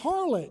with a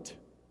harlot.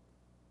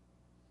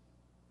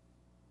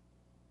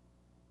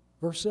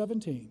 Verse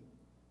 17.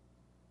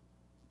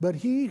 But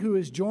he who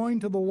is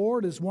joined to the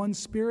Lord is one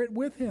spirit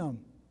with him.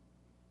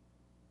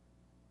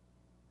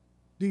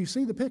 Do you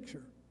see the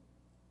picture?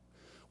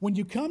 When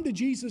you come to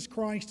Jesus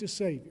Christ as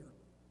Savior,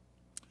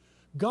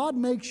 God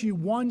makes you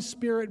one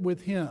spirit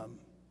with him,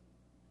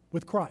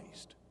 with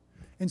Christ.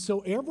 And so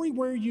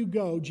everywhere you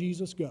go,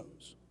 Jesus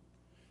goes.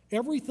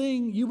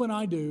 Everything you and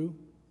I do,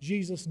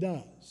 Jesus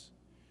does.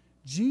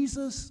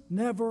 Jesus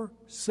never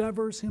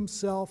severs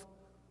himself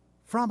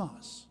from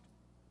us.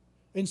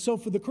 And so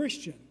for the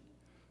Christian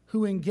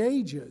who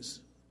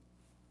engages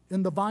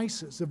in the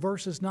vices of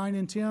verses 9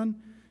 and 10,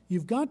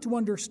 you've got to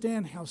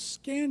understand how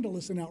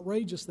scandalous and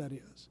outrageous that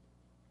is.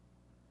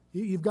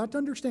 You've got to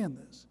understand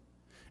this.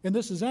 And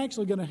this is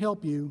actually going to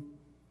help you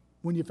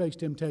when you face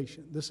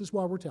temptation. This is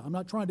why we're telling. I'm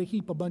not trying to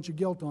heap a bunch of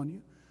guilt on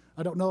you.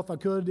 I don't know if I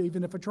could,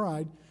 even if I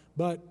tried,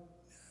 but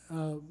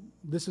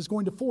this is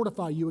going to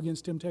fortify you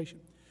against temptation.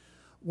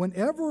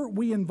 Whenever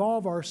we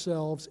involve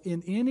ourselves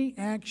in any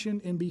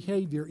action and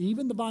behavior,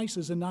 even the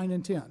vices in 9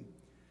 and 10,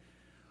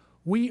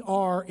 we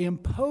are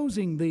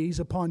imposing these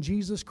upon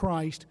Jesus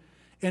Christ,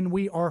 and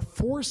we are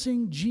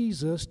forcing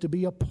Jesus to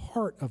be a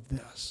part of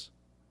this.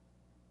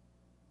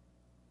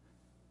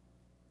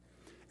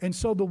 And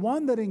so the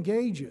one that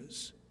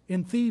engages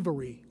in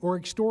thievery or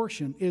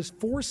extortion is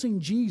forcing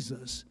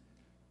Jesus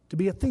to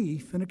be a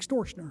thief and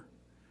extortioner.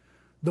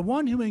 The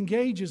one who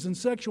engages in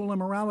sexual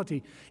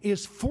immorality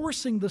is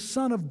forcing the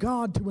Son of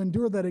God to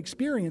endure that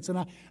experience. And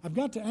I've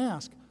got to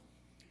ask,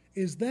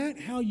 is that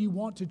how you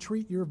want to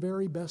treat your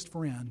very best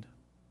friend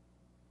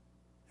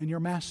and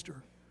your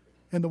master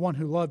and the one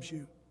who loves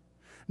you?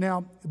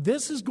 Now,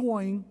 this is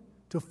going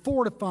to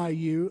fortify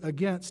you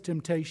against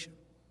temptation.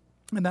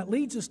 And that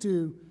leads us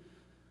to,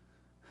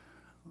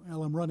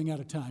 well, I'm running out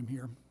of time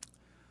here,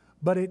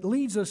 but it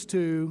leads us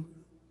to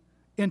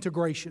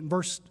integration.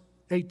 Verse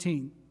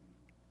 18.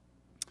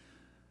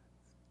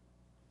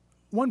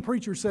 One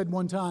preacher said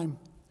one time,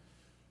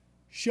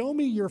 "Show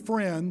me your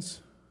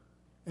friends,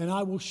 and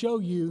I will show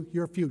you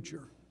your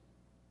future."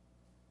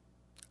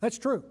 That's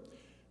true.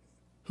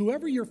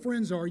 Whoever your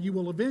friends are, you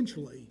will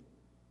eventually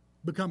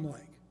become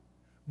like.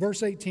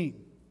 Verse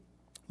 18,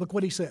 look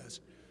what he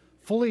says.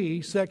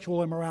 Flee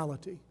sexual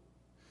immorality.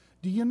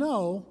 Do you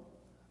know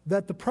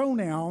that the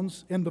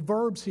pronouns and the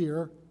verbs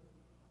here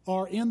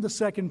are in the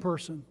second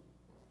person?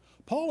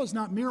 Paul is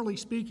not merely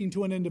speaking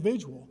to an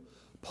individual.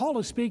 Paul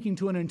is speaking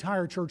to an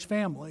entire church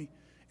family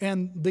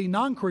and the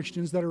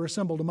non-Christians that are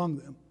assembled among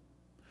them.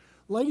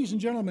 Ladies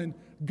and gentlemen,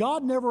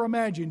 God never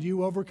imagined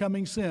you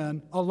overcoming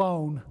sin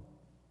alone.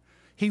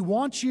 He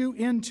wants you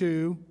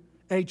into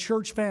a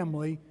church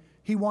family.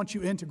 He wants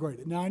you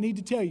integrated. Now, I need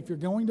to tell you, if you're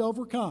going to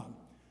overcome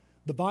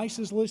the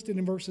vices listed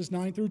in verses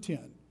 9 through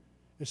 10,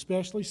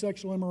 especially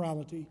sexual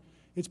immorality,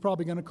 it's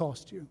probably going to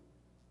cost you.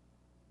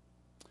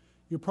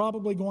 You're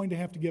probably going to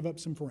have to give up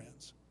some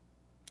friends.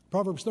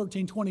 Proverbs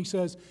 13:20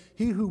 says,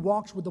 "He who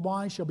walks with the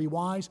wise shall be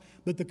wise,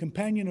 but the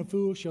companion of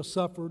fools shall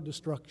suffer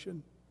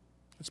destruction."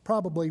 That's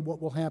probably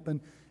what will happen.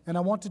 And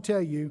I want to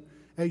tell you,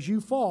 as you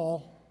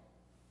fall,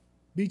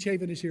 Beach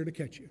Haven is here to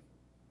catch you.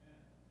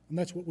 And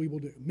that's what we will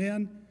do.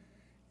 Men,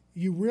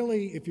 you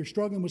really, if you're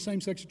struggling with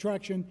same-sex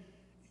attraction,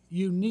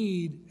 you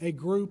need a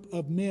group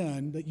of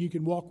men that you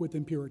can walk with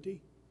in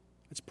purity.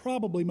 It's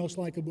probably most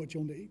likely what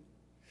you'll need.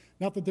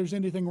 Not that there's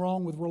anything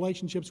wrong with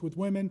relationships with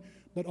women,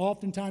 but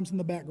oftentimes in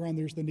the background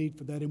there's the need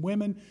for that. And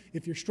women,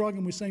 if you're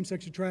struggling with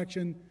same-sex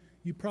attraction,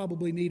 you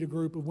probably need a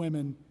group of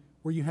women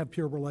where you have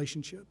pure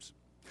relationships.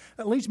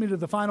 That leads me to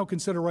the final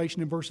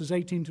consideration in verses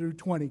 18 through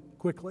 20,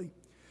 quickly.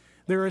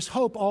 There is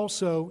hope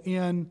also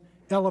in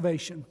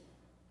elevation.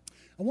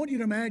 I want you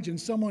to imagine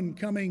someone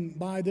coming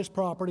by this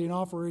property and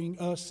offering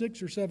us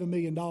 $6 or $7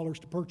 million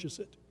to purchase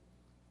it.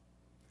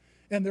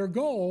 And their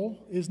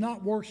goal is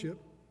not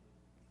worship,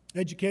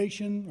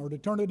 education, or to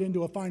turn it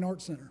into a fine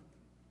arts center.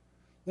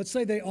 Let's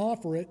say they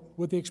offer it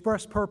with the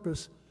express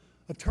purpose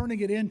of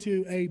turning it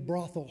into a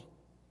brothel.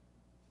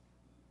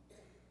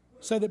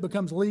 Say that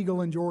becomes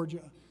legal in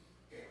Georgia.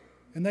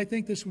 And they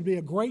think this would be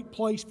a great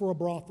place for a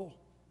brothel.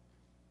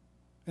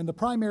 And the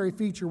primary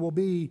feature will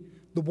be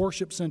the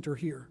worship center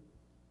here.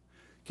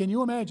 Can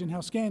you imagine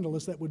how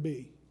scandalous that would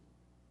be?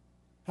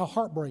 How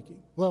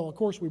heartbreaking. Well, of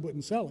course we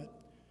wouldn't sell it.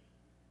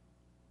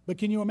 But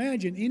can you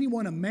imagine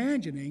anyone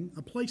imagining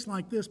a place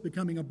like this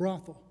becoming a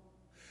brothel?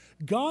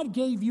 God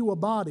gave you a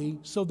body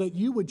so that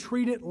you would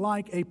treat it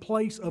like a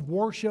place of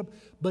worship,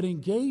 but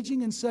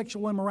engaging in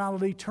sexual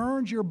immorality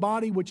turns your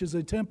body, which is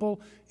a temple,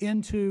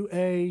 into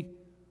a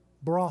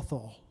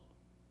brothel.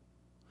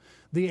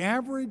 The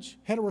average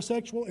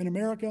heterosexual in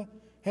America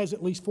has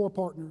at least 4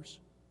 partners.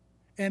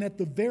 And at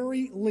the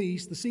very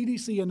least, the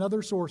CDC and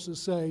other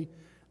sources say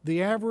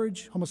the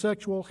average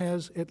homosexual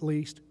has at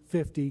least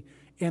 50,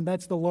 and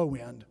that's the low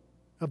end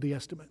of the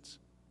estimates.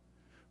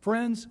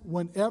 Friends,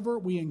 whenever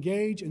we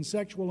engage in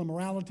sexual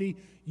immorality,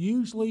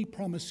 usually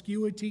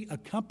promiscuity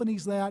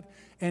accompanies that,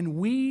 and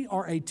we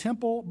are a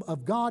temple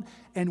of God,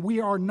 and we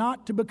are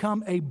not to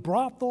become a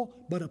brothel,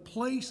 but a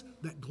place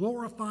that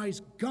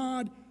glorifies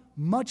God,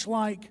 much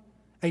like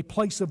a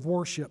place of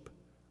worship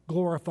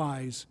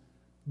glorifies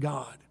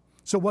God.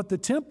 So what the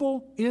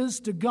temple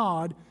is to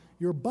God,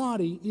 your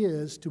body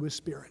is to His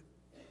Spirit.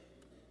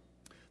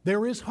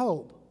 There is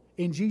hope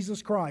in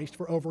Jesus Christ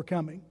for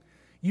overcoming.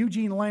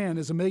 Eugene Land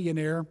is a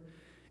millionaire,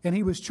 and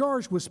he was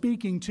charged with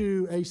speaking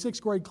to a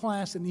 6th grade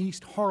class in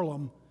East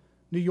Harlem,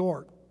 New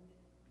York.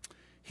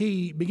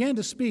 He began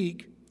to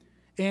speak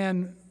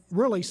and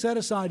really set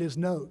aside his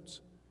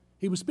notes.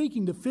 He was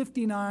speaking to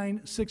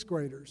 59 6th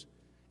graders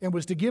and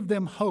was to give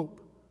them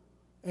hope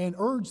and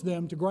urge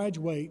them to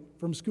graduate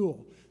from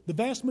school. The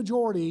vast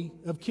majority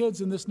of kids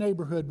in this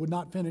neighborhood would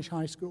not finish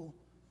high school.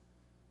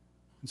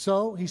 And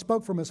so he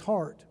spoke from his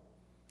heart.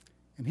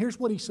 And here's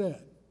what he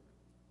said.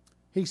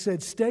 He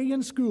said, "Stay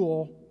in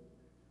school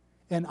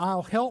and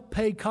I'll help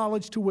pay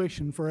college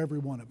tuition for every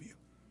one of you."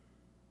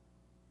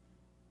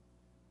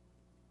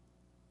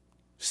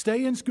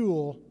 Stay in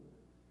school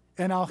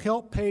and I'll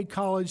help pay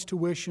college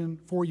tuition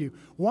for you.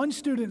 One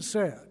student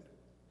said,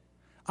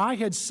 "I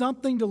had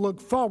something to look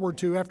forward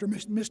to after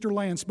Mr.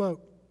 Land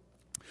spoke.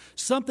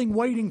 Something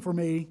waiting for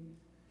me.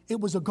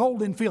 It was a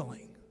golden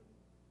feeling."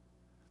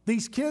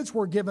 These kids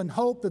were given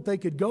hope that they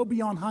could go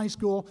beyond high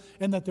school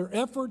and that their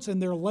efforts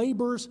and their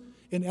labors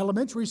in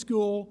elementary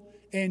school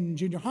and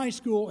junior high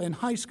school and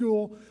high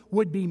school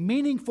would be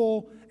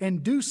meaningful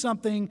and do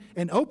something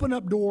and open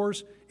up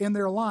doors in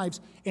their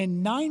lives.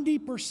 And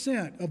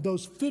 90% of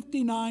those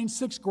 59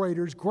 sixth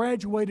graders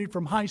graduated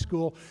from high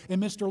school,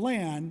 and Mr.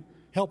 Land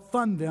helped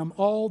fund them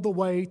all the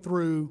way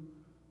through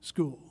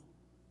school.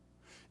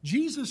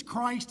 Jesus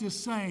Christ is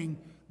saying,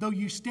 though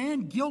you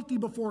stand guilty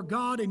before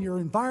God and your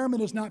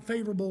environment is not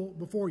favorable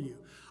before you,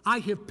 I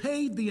have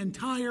paid the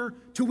entire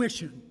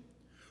tuition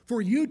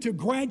for you to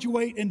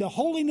graduate into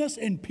holiness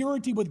and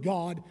purity with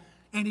God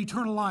and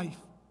eternal life.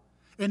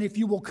 And if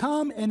you will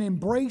come and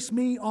embrace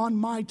me on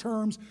my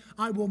terms,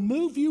 I will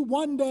move you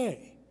one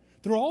day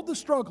through all the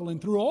struggle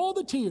and through all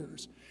the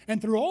tears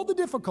and through all the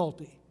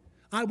difficulty.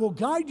 I will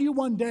guide you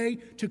one day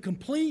to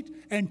complete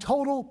and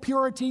total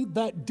purity.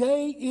 That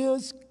day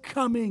is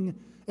coming,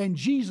 and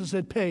Jesus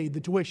had paid the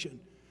tuition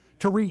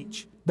to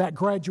reach that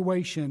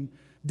graduation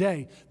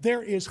day.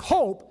 There is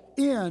hope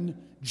in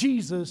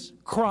Jesus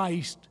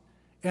Christ,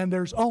 and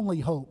there's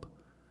only hope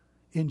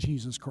in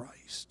Jesus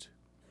Christ.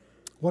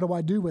 What do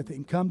I do with it?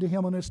 And come to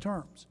Him on His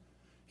terms.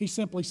 He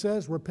simply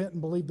says, repent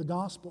and believe the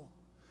gospel.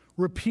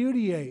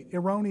 Repudiate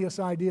erroneous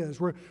ideas.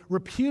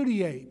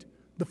 Repudiate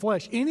the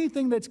flesh.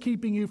 Anything that's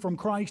keeping you from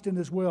Christ and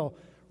His will,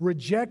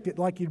 reject it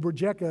like you'd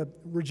reject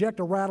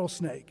a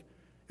rattlesnake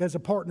as a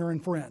partner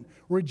and friend.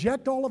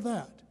 Reject all of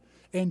that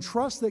and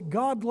trust that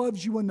God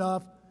loves you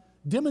enough,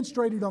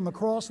 demonstrated on the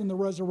cross and the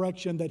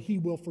resurrection, that He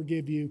will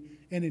forgive you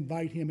and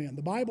invite Him in.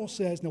 The Bible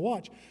says, now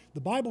watch,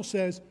 the Bible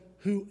says,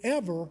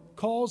 whoever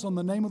calls on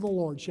the name of the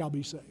Lord shall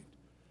be saved.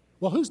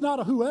 Well, who's not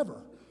a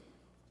whoever?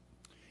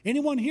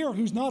 Anyone here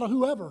who's not a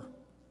whoever?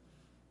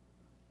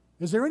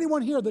 Is there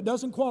anyone here that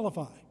doesn't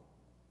qualify?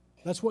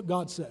 That's what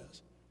God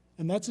says.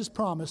 And that's His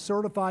promise,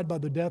 certified by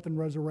the death and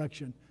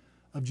resurrection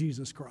of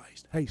Jesus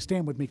Christ. Hey,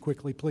 stand with me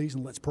quickly, please,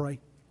 and let's pray.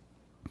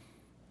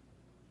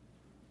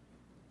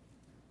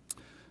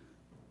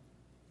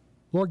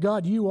 Lord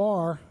God, You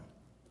are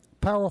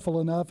powerful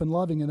enough and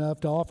loving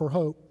enough to offer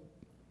hope.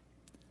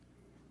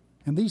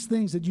 And these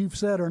things that You've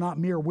said are not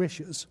mere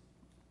wishes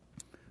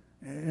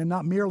and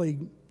not merely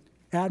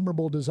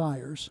admirable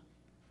desires.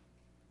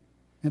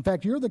 In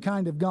fact, You're the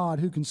kind of God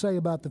who can say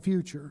about the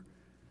future,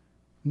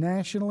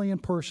 nationally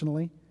and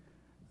personally,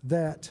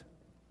 that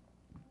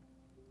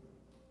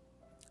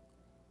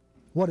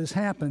what has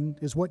happened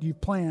is what You've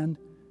planned,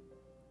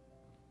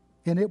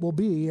 and it will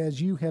be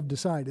as You have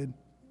decided.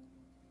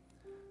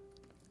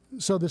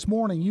 So this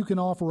morning, You can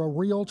offer a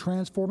real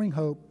transforming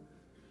hope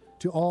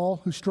to all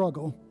who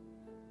struggle.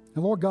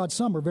 And Lord God,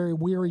 some are very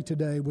weary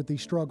today with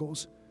these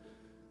struggles.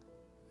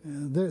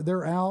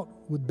 They're out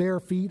with bare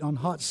feet on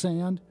hot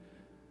sand.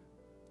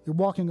 They're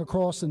walking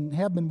across and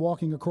have been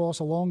walking across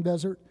a long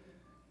desert,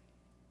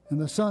 and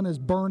the sun is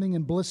burning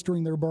and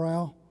blistering their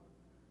brow.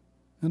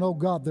 And oh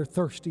God, they're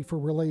thirsty for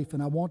relief,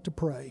 and I want to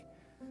pray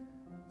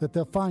that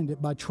they'll find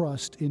it by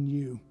trust in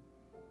You,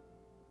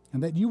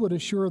 and that You would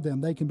assure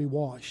them they can be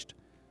washed,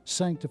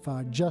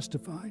 sanctified,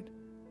 justified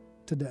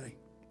today.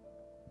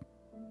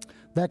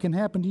 That can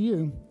happen to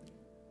you.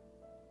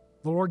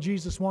 The Lord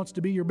Jesus wants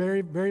to be your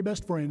very, very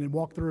best friend and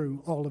walk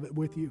through all of it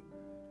with you.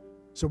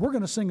 So we're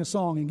going to sing a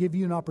song and give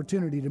you an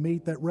opportunity to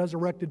meet that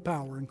resurrected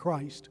power in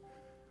Christ.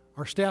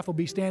 Our staff will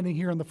be standing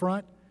here in the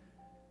front.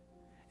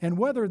 And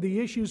whether the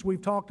issues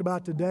we've talked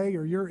about today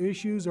are your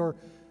issues or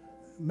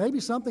maybe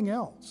something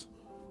else,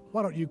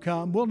 why don't you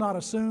come? We'll not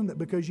assume that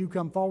because you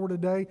come forward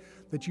today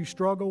that you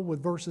struggle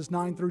with verses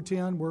 9 through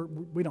 10.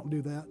 We don't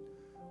do that.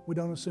 We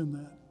don't assume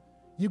that.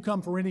 You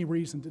come for any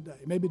reason today,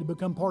 maybe to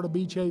become part of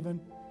Beach Haven,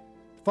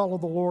 follow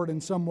the Lord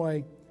in some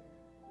way.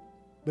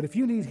 But if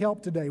you need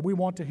help today, we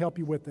want to help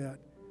you with that.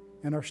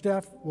 And our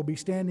staff will be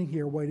standing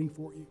here waiting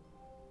for you.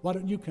 Why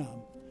don't you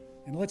come?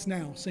 And let's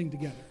now sing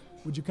together.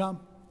 Would you come?